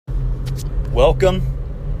Welcome,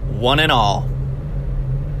 one and all.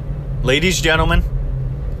 Ladies, gentlemen,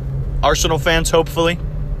 Arsenal fans, hopefully.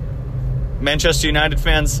 Manchester United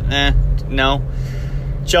fans, no.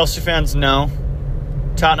 Chelsea fans, no.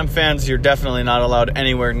 Tottenham fans, you're definitely not allowed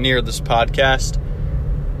anywhere near this podcast.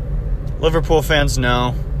 Liverpool fans,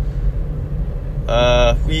 no.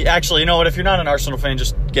 You know what? If you're not an Arsenal fan,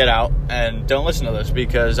 just get out and don't listen to this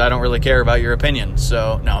because I don't really care about your opinion.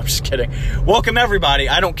 So, no, I'm just kidding. Welcome, everybody.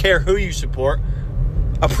 I don't care who you support.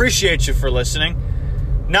 Appreciate you for listening.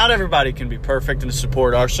 Not everybody can be perfect and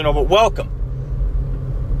support Arsenal, but welcome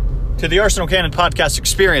to the Arsenal Cannon podcast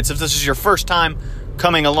experience. If this is your first time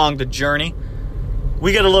coming along the journey,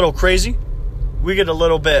 we get a little crazy. We get a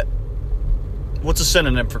little bit... What's a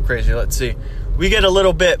synonym for crazy? Let's see. We get a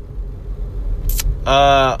little bit...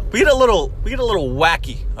 we get a little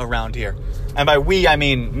wacky around here. And by we, I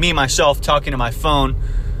mean me, myself, talking to my phone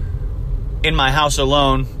in my house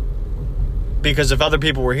alone. Because if other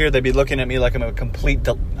people were here, they'd be looking at me like I'm a complete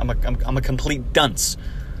dunce.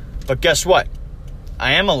 But guess what?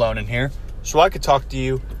 I am alone in here, so I could talk to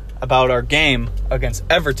you about our game against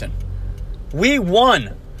Everton. We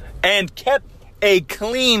won and kept a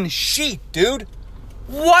clean sheet, dude.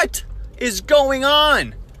 What is going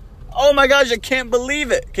on? Oh my gosh, I can't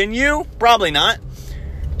believe it. Can you? Probably not.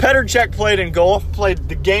 Petr Cech played in goal, played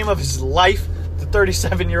the game of his life. The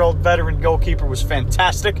 37-year-old veteran goalkeeper was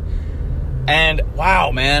fantastic. And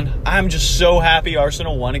wow, man, I'm just so happy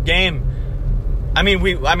Arsenal won a game.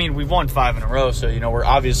 We've won 5 in a row, so we're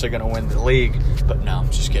obviously going to win the league. But no, I'm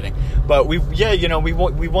just kidding. But we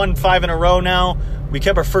won 5 in a row now. We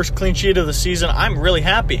kept our first clean sheet of the season. I'm really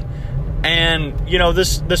happy. And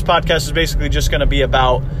this podcast is basically just going to be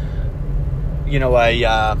about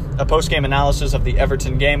a post-game analysis of the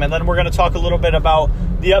Everton game. And then we're going to talk a little bit about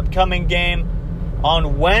the upcoming game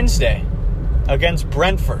on Wednesday against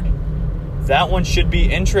Brentford. That one should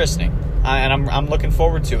be interesting. And I'm looking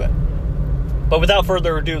forward to it. But without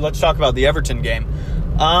further ado, let's talk about the Everton game.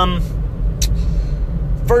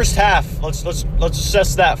 First half, let's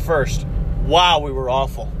assess that first. Wow, we were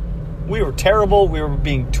awful. We were terrible. We were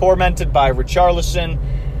being tormented by Richarlison.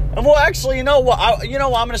 And well, actually, you know what? I'm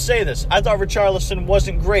going to say this. I thought Richarlison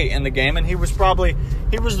wasn't great in the game, and he was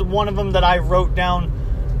one of them that I wrote down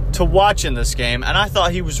to watch in this game, and I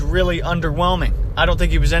thought he was really underwhelming. I don't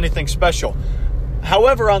think he was anything special.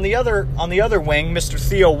 However, on the other wing, Mr.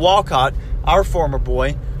 Theo Walcott, our former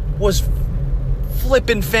boy, was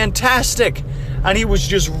flipping fantastic, and he was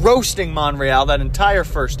just roasting Monreal that entire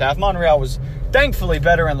first half. Monreal was thankfully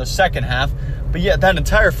better in the second half, but yet that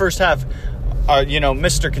entire first half,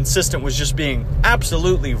 Mr. Consistent was just being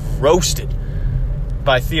absolutely roasted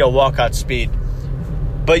by Theo Walcott's speed.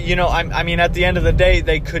 But, at the end of the day,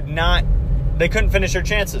 they couldn't finish their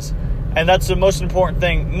chances. And that's the most important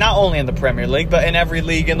thing, not only in the Premier League, but in every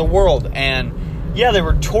league in the world. And, yeah, they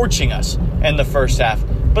were torching us in the first half.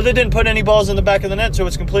 But they didn't put any balls in the back of the net, so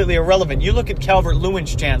it's completely irrelevant. You look at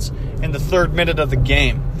Calvert-Lewin's chance in the 3rd minute of the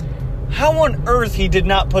game. How on earth he did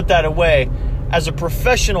not put that away as a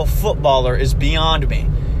professional footballer is beyond me.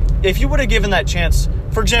 If you would have given that chance,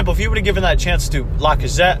 for example, if you would have given that chance to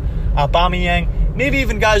Lacazette, Aubameyang, maybe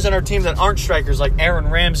even guys on our team that aren't strikers like Aaron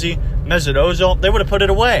Ramsey, Mesut Ozil, they would have put it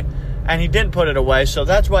away. And he didn't put it away, so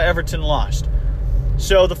that's why Everton lost.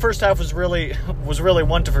 So the first half was really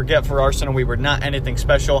one to forget for Arsenal. We were not anything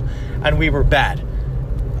special, and we were bad.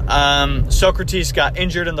 Socrates got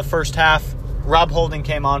injured in the first half. Rob Holding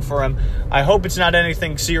came on for him. I hope it's not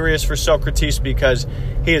anything serious for Socrates because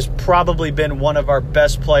he has probably been one of our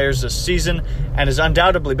best players this season and has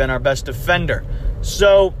undoubtedly been our best defender.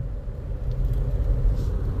 So,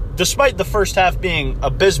 despite the first half being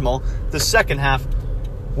abysmal, the second half,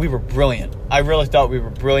 we were brilliant. I really thought we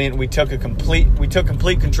were brilliant. We took complete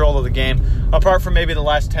control of the game, apart from maybe the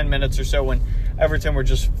last 10 minutes or so when Everton were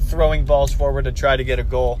just throwing balls forward to try to get a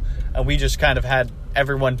goal, and we just kind of had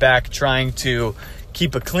everyone back trying to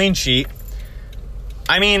keep a clean sheet.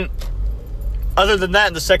 Other than that,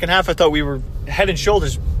 in the second half, I thought we were head and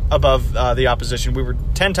shoulders above the opposition. We were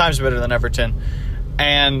 10 times better than Everton,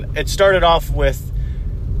 and it started off with...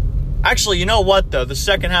 Actually, you know what, though? The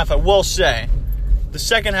second half, I will say, the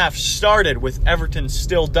second half started with Everton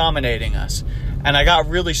still dominating us. And I got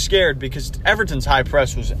really scared because Everton's high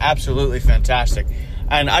press was absolutely fantastic.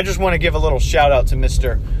 And I just want to give a little shout out to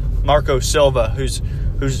Mr. Marco Silva, who's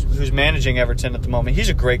managing Everton at the moment. He's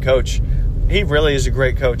a great coach. He really is a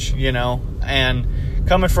great coach, And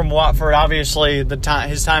coming from Watford, obviously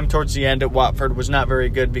his time towards the end at Watford was not very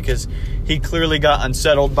good because he clearly got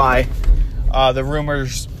unsettled by the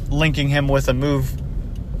rumors linking him with a move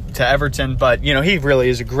to Everton. But, he really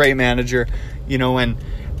is a great manager, and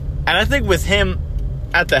And I think with him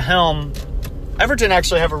at the helm, Everton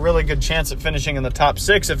actually have a really good chance at finishing in the top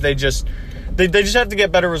 6 if they just have to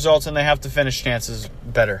get better results and they have to finish chances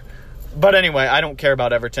better. But anyway, I don't care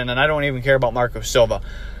about Everton, and I don't even care about Marco Silva.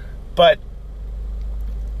 But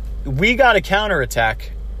we got a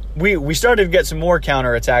counterattack. We started to get some more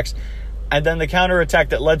counterattacks, and then the counterattack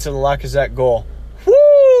that led to the Lacazette goal.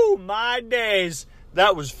 Woo! My days.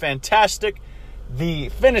 That was fantastic. The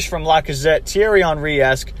finish from Lacazette, Thierry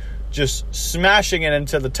Henry-esque, just smashing it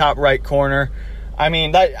into the top right corner. I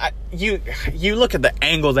mean, you look at the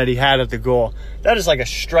angle that he had at the goal. That is like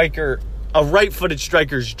a right-footed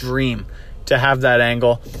striker's dream to have that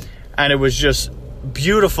angle. And it was just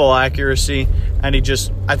beautiful accuracy. And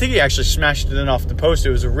I think he actually smashed it in off the post.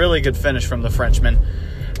 It was a really good finish from the Frenchman.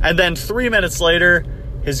 And then 3 minutes later,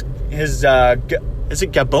 is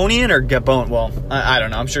it Gabonian or Gabon? Well, I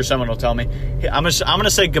don't know. I'm sure someone will tell me. I'm going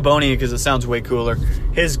to say Gabonian because it sounds way cooler.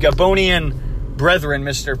 His Gabonian brethren,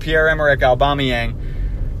 Mr. Pierre-Emerick Aubameyang,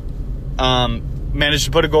 managed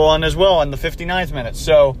to put a goal on as well in the 59th minute.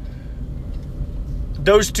 So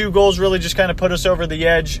those 2 goals really just kind of put us over the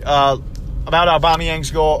edge. About Aubameyang's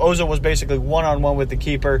goal, Ozil was basically one-on-one with the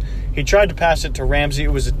keeper. He tried to pass it to Ramsey.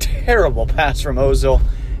 It was a terrible pass from Ozil,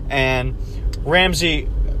 and Ramsey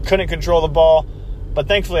couldn't control the ball. But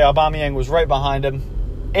thankfully, Aubameyang was right behind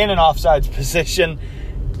him in an offsides position,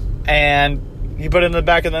 and he put it in the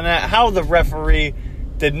back of the net. How the referee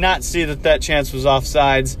did not see that chance was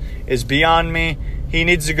offsides is beyond me. He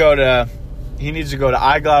needs to go to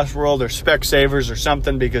Eyeglass World or Specsavers or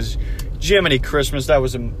something, because Jiminy Christmas, that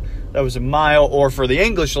was a mile, or for the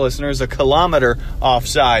English listeners, a kilometer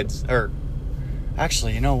offsides. Or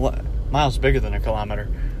actually, you know what? Mile's bigger than a kilometer.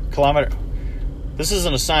 This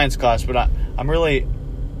isn't a science class, but I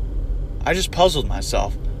just puzzled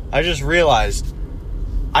myself. I just realized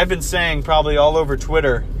I've been saying probably all over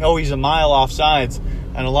Twitter, oh, he's a mile offsides.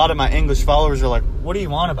 And a lot of my English followers are like, what are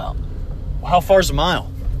you on about? How far is a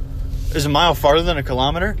mile? Is a mile farther than a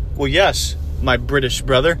kilometer? Well, yes, my British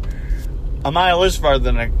brother. A mile is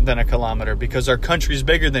farther than a kilometer because our country's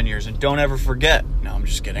bigger than yours. And don't ever forget. No, I'm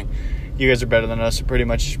just kidding. You guys are better than us at pretty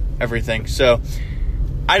much everything. So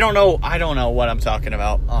I don't know what I'm talking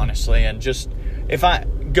about, honestly. And just, if I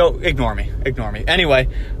go, ignore me. Anyway,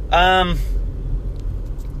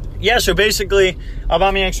 yeah, so basically,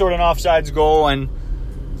 Aubameyang scored an offsides goal, and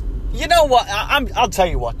you know what? I'll tell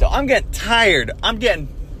you what, though. I'm getting tired. I'm getting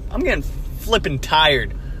flipping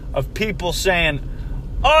tired of people saying,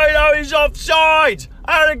 oh, no, he's offside.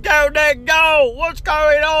 How to go that goal? What's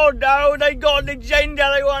going on, though? They got an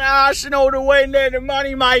agenda. They want Arsenal to win. They're the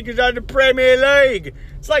money makers of the Premier League.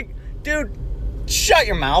 It's like, dude, shut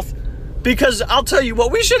your mouth. Because I'll tell you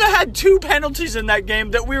what, we should have had 2 penalties in that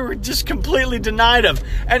game that we were just completely denied of.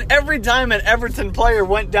 And every time an Everton player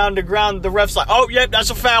went down to ground, the ref's like, oh, yep,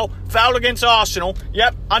 that's a foul. Foul against Arsenal.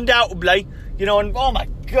 Yep, undoubtedly. You know, and oh my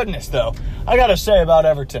goodness, though. I got to say about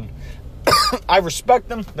Everton, I respect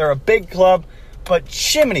them. They're a big club. But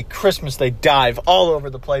Jiminy Christmas, they dive all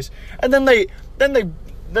over the place. And then they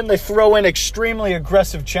throw in extremely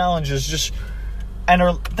aggressive challenges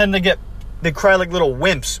then they cry like little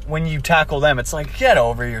wimps when you tackle them. It's like, get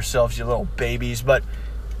over yourselves, you little babies. But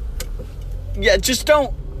yeah,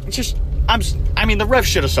 I mean, the ref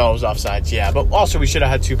should have saw it was offsides, yeah. But also, we should have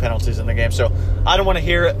had 2 penalties in the game. So I don't want to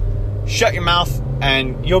hear it. Shut your mouth,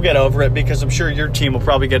 and you'll get over it, because I'm sure your team will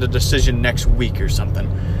probably get a decision next week or something.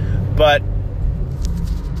 But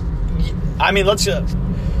I mean,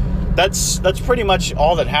 that's pretty much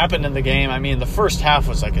all that happened in the game. I mean, the first half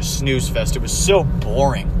was like a snooze fest. It was so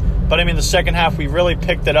boring. But I mean, the second half, we really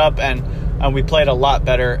picked it up, and we played a lot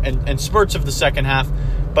better in spurts of the second half.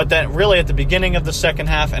 But then really at the beginning of the second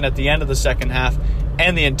half and at the end of the second half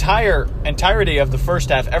and the entirety of the first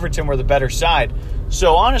half, Everton were the better side.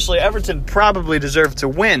 So honestly, Everton probably deserved to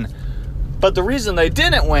win. But the reason they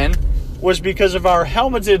didn't win was because of our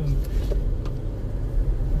helmeted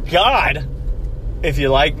god, if you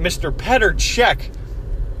like, Mr. Petr Cech.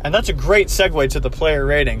 And that's a great segue to the player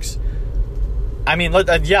ratings. I mean,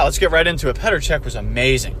 let's get right into it. Petr Cech was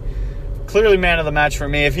amazing. Clearly man of the match for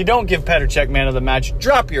me. If you don't give Petr Cech man of the match,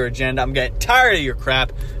 drop your agenda. I'm getting tired of your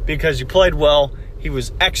crap, because you played well. He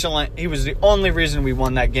was excellent. He was the only reason we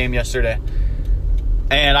won that game yesterday.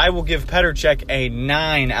 And I will give Petr Cech a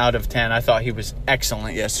 9 out of 10. I thought he was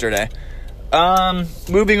excellent yesterday.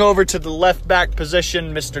 Moving over to the left back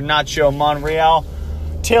position, Mr. Nacho Monreal.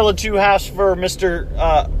 Tale of 2 halves for Mr.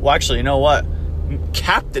 Well, actually, you know what?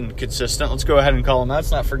 Captain consistent. Let's go ahead and call him that.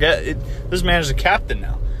 Let's not forget this man is a captain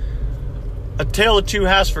now. A tale of 2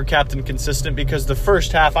 halves for Captain Consistent, because the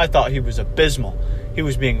first half I thought he was abysmal. He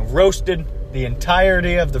was being roasted the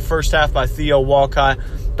entirety of the first half by Theo Walcott.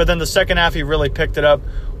 But then the second half, he really picked it up.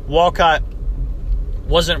 Walcott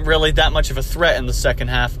wasn't really that much of a threat in the second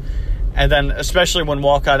half. And then, especially when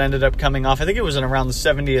Walcott ended up coming off, I think it was in around the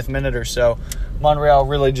 70th minute or so, Monreal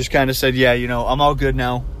really just kind of said, yeah, I'm all good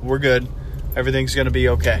now. We're good. Everything's going to be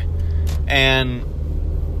okay. And,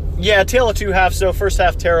 yeah, tale of two halves, though. First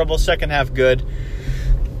half terrible, second half good.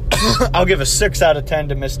 I'll give a 6 out of 10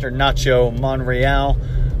 to Mr. Nacho Monreal.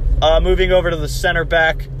 Moving over to the center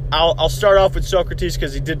back, I'll start off with Socrates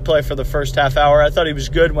because he did play for the first half hour. I thought he was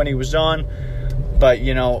good when he was on, but,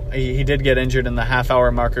 he did get injured in the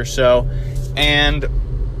half-hour mark or so. And,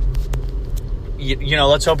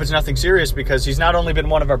 let's hope it's nothing serious because he's not only been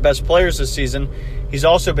one of our best players this season, he's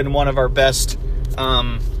also been one of our best,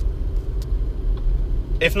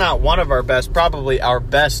 if not one of our best, probably our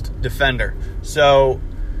best defender. So,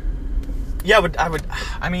 yeah,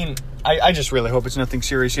 I just really hope it's nothing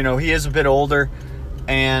serious. He is a bit older,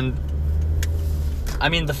 and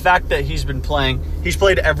the fact that he's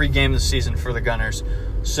played every game this season for the Gunners.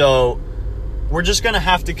 So we're just going to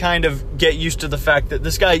have to kind of get used to the fact that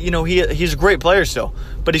this guy, he's a great player still,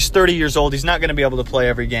 but he's 30 years old. He's not going to be able to play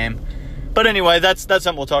every game. But anyway, that's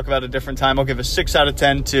something we'll talk about a different time. I'll give a 6 out of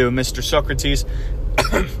 10 to Mr. Socrates.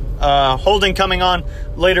 Holding coming on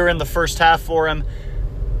later in the first half for him,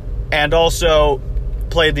 and also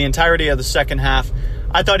played the entirety of the second half.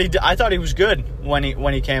 I thought he was good when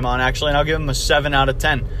he came on, actually, and I'll give him a 7 out of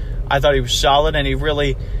 10. I thought he was solid, and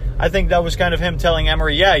I think that was kind of him telling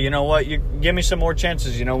Emery, yeah, you know what, you give me some more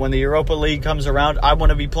chances. When the Europa League comes around, I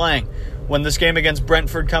want to be playing. When this game against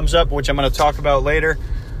Brentford comes up, which I'm going to talk about later,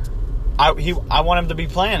 I want him to be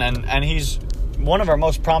playing, and he's one of our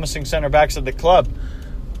most promising center backs at the club.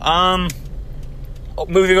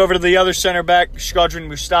 Moving over to the other center back, Shkodran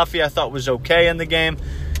Mustafi, I thought was okay in the game.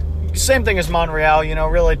 Same thing as Monreal,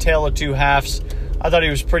 really tale of two halves. I thought he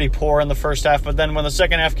was pretty poor in the first half, but then when the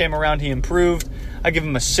second half came around, he improved. I give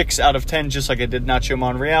him a 6 out of 10, just like I did Nacho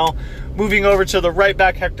Monreal. Moving over to the right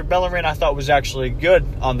back, Hector Bellerin, I thought was actually good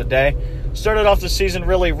on the day. Started off the season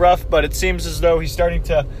really rough, but it seems as though he's starting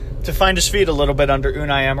to find his feet a little bit under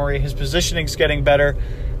Unai Emery. His positioning's getting better.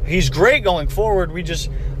 He's great going forward. We just,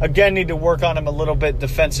 again, need to work on him a little bit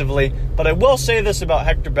defensively. But I will say this about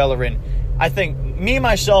Hector Bellerin. I think me,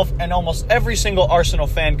 myself, and almost every single Arsenal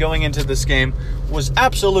fan going into this game was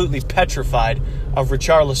absolutely petrified of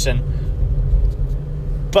Richarlison.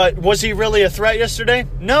 But was he really a threat yesterday?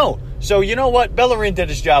 No. So you know what? Bellerin did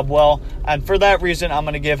his job well. And for that reason, I'm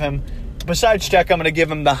going to give him, besides Czech, I'm going to give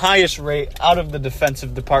him the highest rate out of the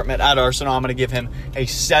defensive department at Arsenal. I'm going to give him a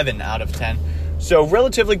 7 out of 10. So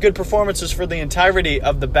relatively good performances for the entirety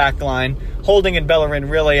of the back line. Holding and Bellerin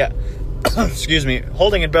really,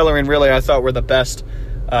 Holding and Bellerin really I thought were the best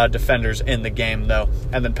defenders in the game, though.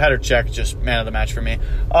 And then Petr Cech, just man of the match for me.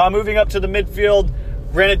 Moving up to the midfield,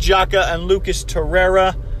 Granit Xhaka and Lucas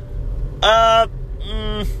Torreira. I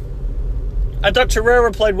thought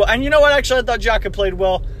Torreira played well. And you know what? Actually, I thought Xhaka played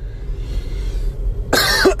well.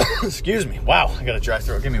 Excuse me. Wow, I got a dry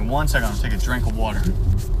throat. Give me 1 second. I'll take a drink of water.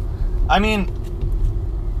 I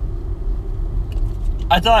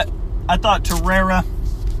thought Torreira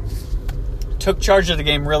took charge of the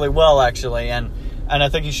game really well, actually, and I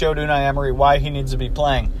think he showed Unai Emery why he needs to be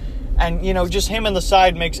playing. And, just him in the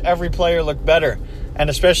side makes every player look better, and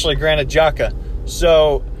especially Granit Xhaka.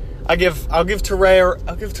 So I'll give him a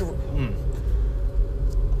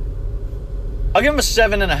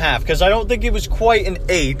 7.5, because I don't think he was quite an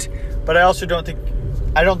 8, but I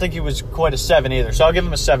don't think he was quite a 7 either. So I'll give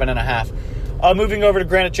him a 7.5. Moving over to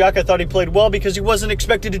Granit Xhaka, I thought he played well because he wasn't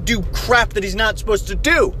expected to do crap that he's not supposed to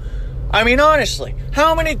do. Honestly,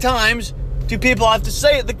 how many times do people have to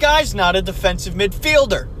say it? The guy's not a defensive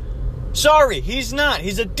midfielder. Sorry, he's not.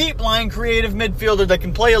 He's a deep-lying creative midfielder that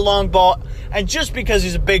can play a long ball, and just because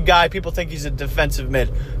he's a big guy, people think he's a defensive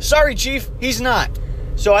mid. Sorry, Chief, he's not.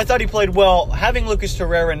 So I thought he played well. Having Lucas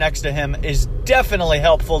Torreira next to him is definitely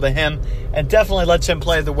helpful to him and definitely lets him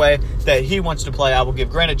play the way that he wants to play. I will give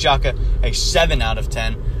Granit Xhaka a 7 out of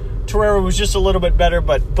 10. Torreira was just a little bit better,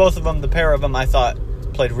 but both of them, the pair of them, I thought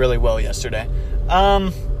played really well yesterday.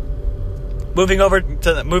 Moving up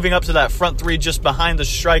to that front three just behind the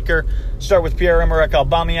striker. Start with Pierre-Emerick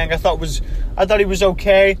Aubameyang. I thought he was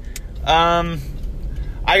okay.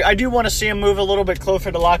 I do want to see him move a little bit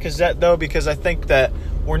closer to Lacazette, though, because I think that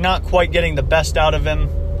we're not quite getting the best out of him,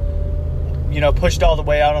 pushed all the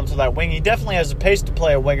way out onto that wing. He definitely has the pace to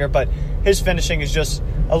play a winger, but his finishing is just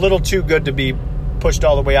a little too good to be pushed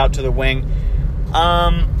all the way out to the wing.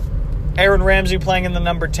 Aaron Ramsey playing in the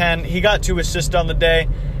number 10. He got 2 assists on the day,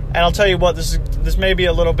 and I'll tell you what, this may be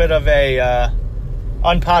a little bit of a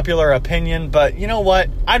unpopular opinion, but you know what?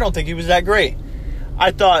 I don't think he was that great.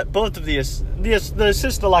 I thought both of the assist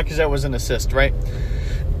to Lacazette was an assist, right?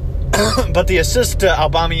 But the assist to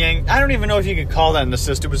Aubameyang, I don't even know if you could call that an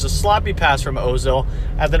assist. It was a sloppy pass from Ozil,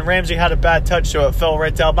 and then Ramsey had a bad touch, so it fell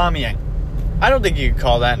right to Aubameyang. I don't think you could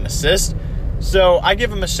call that an assist. So I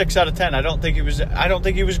give him a 6 out of 10. I don't think he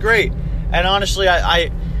was great. And honestly, I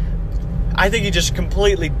think he just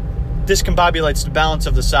completely discombobulates the balance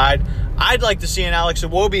of the side. I'd like to see an Alex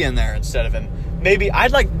Iwobi in there instead of him.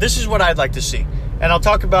 This is what I'd like to see. And I'll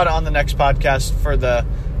talk about it on the next podcast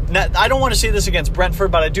I don't want to see this against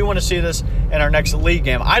Brentford, but I do want to see this in our next league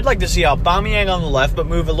game. I'd like to see Aubameyang on the left, but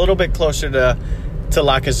move a little bit closer to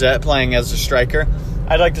Lacazette playing as a striker.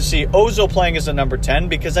 I'd like to see Ozil playing as a number 10,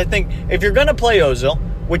 because I think if you're going to play Ozil,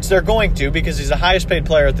 which they're going to because he's the highest paid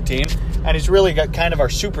player at the team, and he's really got kind of our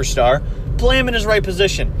superstar, play him in his right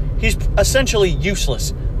position. He's essentially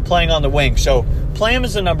useless playing on the wing, so play him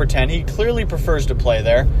as a number 10. He clearly prefers to play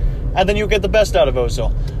there, and then you'll get the best out of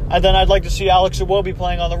Ozil. And then I'd like to see Alex Iwobi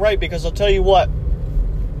playing on the right, because I'll tell you what,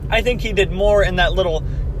 I think he did more in that little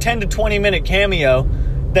 10 to 20 minute cameo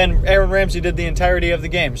than Aaron Ramsey did the entirety of the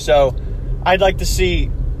game. So I'd like to see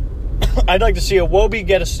Iwobi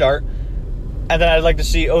get a start, and then I'd like to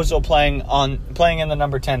see Ozil playing in the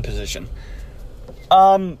number 10 position.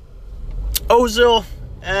 Ozil,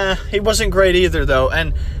 he wasn't great either, though,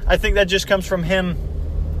 and I think that just comes from him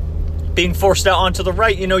being forced out onto the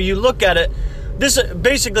right. You know, you look at it, this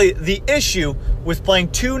basically the issue with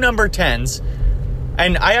playing two number 10s,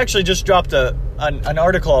 and I actually just dropped an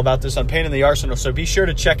article about this on Pain in the Arsenal, so be sure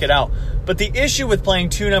to check it out. But the issue with playing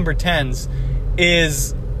two number 10s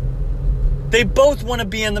is they both want to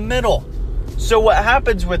be in the middle. So what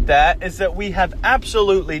happens with that is that we have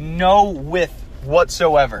absolutely no width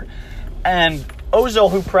whatsoever. And Ozil,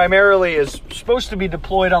 who primarily is supposed to be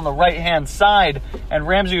deployed on the right-hand side, and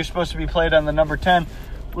Ramsey, who's supposed to be played on the number 10,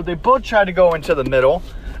 well, they both try to go into the middle,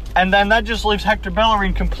 and then that just leaves Hector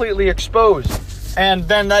Bellerin completely exposed. And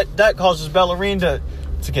then that causes Bellerin to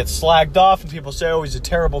get slagged off, and people say, oh, he's a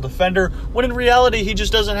terrible defender, when in reality he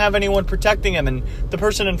just doesn't have anyone protecting him, and the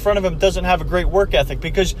person in front of him doesn't have a great work ethic.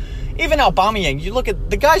 Because even Aubameyang, you look at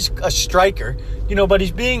the guy's a striker, but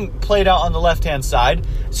he's being played out on the left-hand side,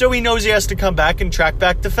 so he knows he has to come back and track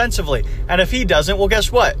back defensively. And if he doesn't, well, guess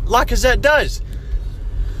what? Lacazette does.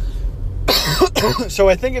 So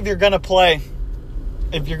I think if you're going to play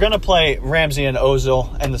Ramsey and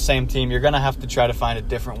Ozil in the same team, you're going to have to try to find a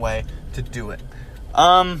different way to do it.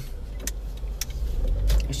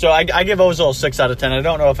 So I give Ozil a 6 out of 10. I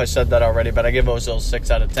don't know if I said that already, but I give Ozil a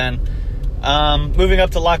 6 out of 10. Moving up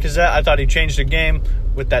to Lacazette, I thought he changed the game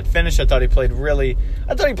with that finish. I thought he played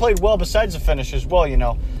well besides the finish as well,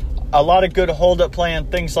 A lot of good hold-up play and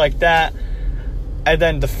things like that. And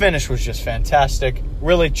then the finish was just fantastic.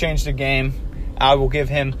 Really changed the game. I will give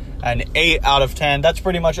him an 8 out of 10. That's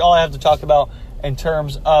pretty much all I have to talk about in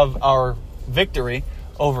terms of our victory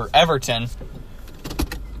over Everton.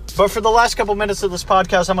 But for the last couple minutes of this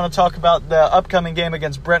podcast, I'm going to talk about the upcoming game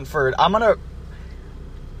against Brentford. I'm going to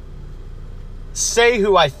say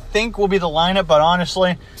who I think will be the lineup, but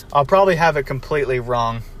honestly, I'll probably have it completely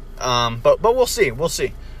wrong. But we'll see. We'll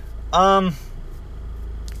see. Playing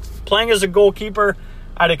as a goalkeeper,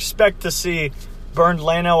 I'd expect to see Bernd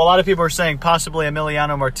Leno. A lot of people are saying possibly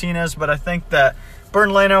Emiliano Martinez, but I think that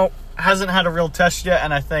Bernd Leno hasn't had a real test yet,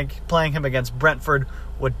 and I think playing him against Brentford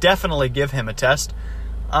would definitely give him a test.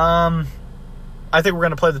 I think we're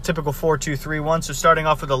going to play the typical 4-2-3-1, so starting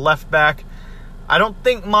off with a left back. I don't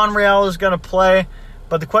think Monreal is going to play,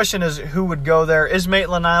 but the question is who would go there. Is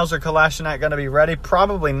Maitland-Niles or Kolasinac going to be ready?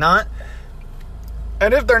 Probably not.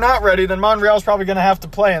 And if they're not ready, then Monreal's probably going to have to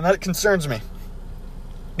play, and that concerns me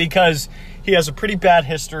because he has a pretty bad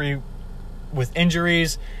history with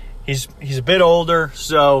injuries. He's a bit older,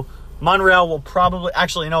 so Monreal will probably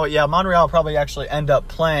Monreal will probably actually end up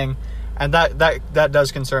playing, and that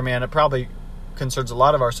does concern me, and it probably concerns a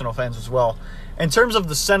lot of Arsenal fans as well. In terms of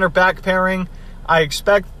the center back pairing, I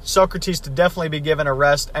expect Socrates to definitely be given a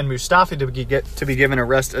rest and Mustafi to be given a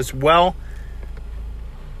rest as well.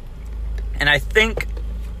 And I think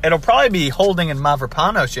it'll probably be Holding and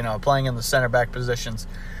Mavropanos, playing in the center back positions.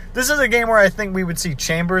 This is a game where I think we would see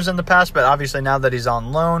Chambers in the past, but obviously now that he's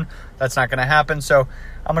on loan, that's not going to happen. So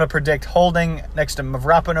I'm going to predict Holding next to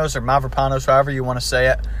Mavropanos or Mavropanos, however you want to say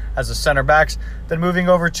it, as the center backs. Then moving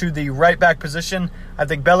over to the right back position, I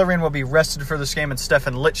think Bellerin will be rested for this game and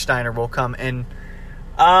Stefan Lichtsteiner will come in.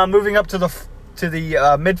 Moving up to the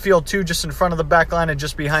midfield too, just in front of the back line and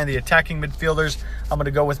just behind the attacking midfielders, I'm going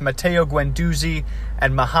to go with Matteo Guendouzi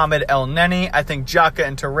and Mohamed El Neni. I think Xhaka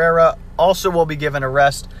and Torreira also will be given a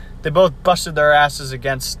rest They both busted their asses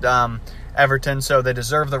against Everton, so they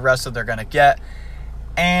deserve the rest that they're going to get.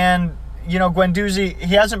 And, Guendouzi,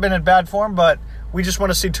 he hasn't been in bad form, but we just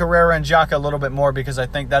want to see Torreira and Xhaka a little bit more because I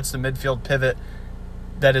think that's the midfield pivot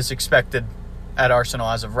that is expected at Arsenal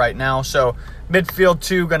as of right now. So midfield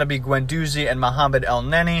 2 going to be Guendouzi and Mohamed El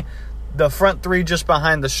Neni. The front 3 just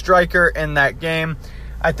behind the striker in that game.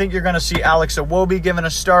 I think you're going to see Alex Iwobi given a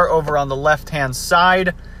start over on the left-hand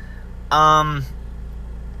side.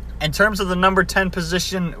 In terms of the number 10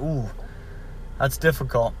 position, that's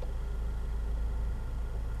difficult.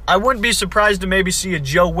 I wouldn't be surprised to maybe see a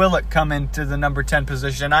Joe Willock come into the number 10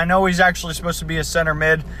 position. I know he's actually supposed to be a center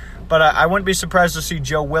mid, but I wouldn't be surprised to see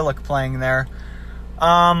Joe Willock playing there.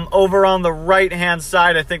 Over on the right-hand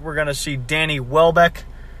side, I think we're going to see Danny Welbeck.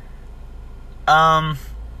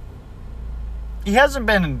 He hasn't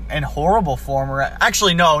been in horrible form.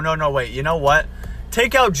 Actually, no, wait. You know what?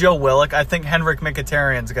 Take out Joe Willock. I think Henrik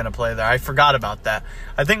Mkhitaryan's going to play there. I forgot about that.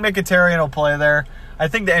 I think Mkhitaryan will play there. I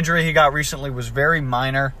think the injury he got recently was very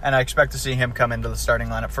minor, and I expect to see him come into the starting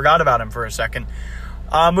lineup. Forgot about him for a second.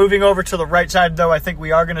 Moving over to the right side, though, I think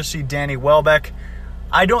we are going to see Danny Welbeck.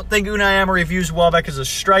 I don't think Unai Emery views Welbeck as a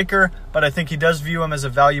striker, but I think he does view him as a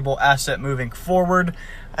valuable asset moving forward.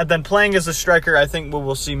 And then playing as a striker, I think we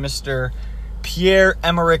will see Mr.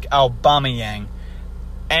 Pierre-Emerick Aubameyang.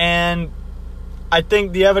 And I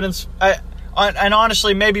think the evidence, and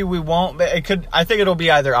honestly, maybe we won't. I think it'll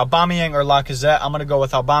be either Aubameyang or Lacazette. I'm going to go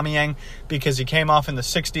with Aubameyang because he came off in the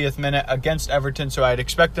 60th minute against Everton, so I'd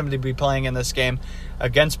expect him to be playing in this game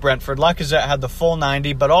against Brentford. Lacazette had the full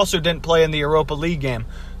 90, but also didn't play in the Europa League game.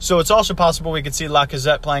 So it's also possible we could see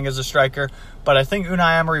Lacazette playing as a striker, but I think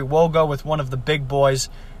Unai Emery will go with one of the big boys,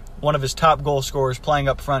 one of his top goal scorers playing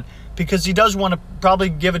up front, because he does want to probably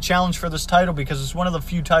give a challenge for this title because it's one of the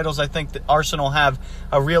few titles I think that Arsenal have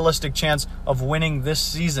a realistic chance of winning this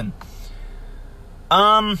season.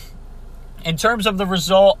 In terms of the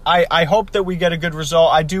result, I hope that we get a good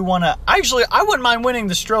result. I do want to... Actually, I wouldn't mind winning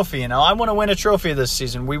this trophy, I want to win a trophy this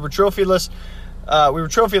season. We were trophyless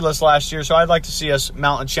last year, so I'd like to see us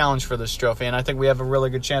mount a challenge for this trophy, and I think we have a really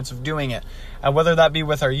good chance of doing it. And whether that be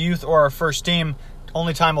with our youth or our first team,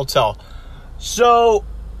 only time will tell. So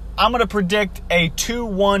I'm going to predict a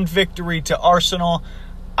 2-1 victory to Arsenal.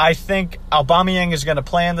 I think Aubameyang is going to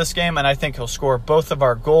play in this game, and I think he'll score both of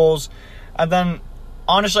our goals. And then,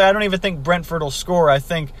 honestly, I don't even think Brentford will score. I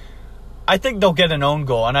think they'll get an own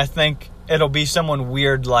goal, and I think it'll be someone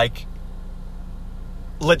weird like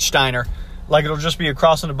Lichtsteiner. Like, it'll just be a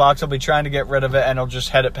cross in the box. He'll be trying to get rid of it, and he'll just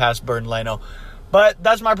head it past Bernd Leno. But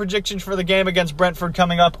that's my predictions for the game against Brentford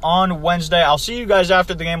coming up on Wednesday. I'll see you guys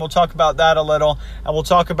after the game. We'll talk about that a little. And we'll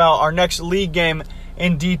talk about our next league game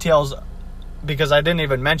in details because I didn't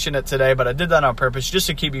even mention it today, but I did that on purpose just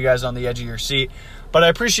to keep you guys on the edge of your seat. But I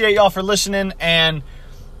appreciate y'all for listening, and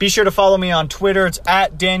be sure to follow me on Twitter. It's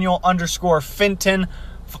at Daniel_Finton.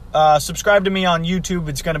 Subscribe to me on YouTube.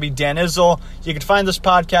 It's going to be Dan Izzle. You can find this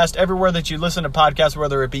podcast everywhere that you listen to podcasts,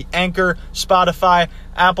 whether it be Anchor, Spotify,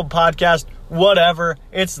 Apple Podcast, whatever.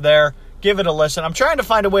 It's there. Give it a listen. I'm trying to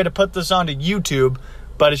find a way to put this onto YouTube,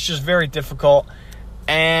 but it's just very difficult.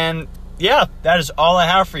 And yeah, that is all I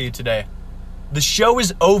have for you today. The show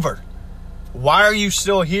is over. Why are you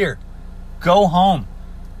still here? Go home.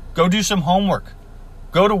 Go do some homework.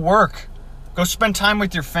 Go to work. Go spend time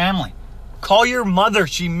with your family. Call your mother.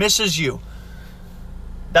 She misses you.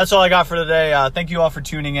 That's all I got for today. Thank you all for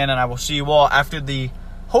tuning in, and I will see you all after the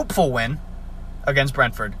hopeful win against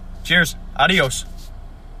Brentford. Cheers. Adios.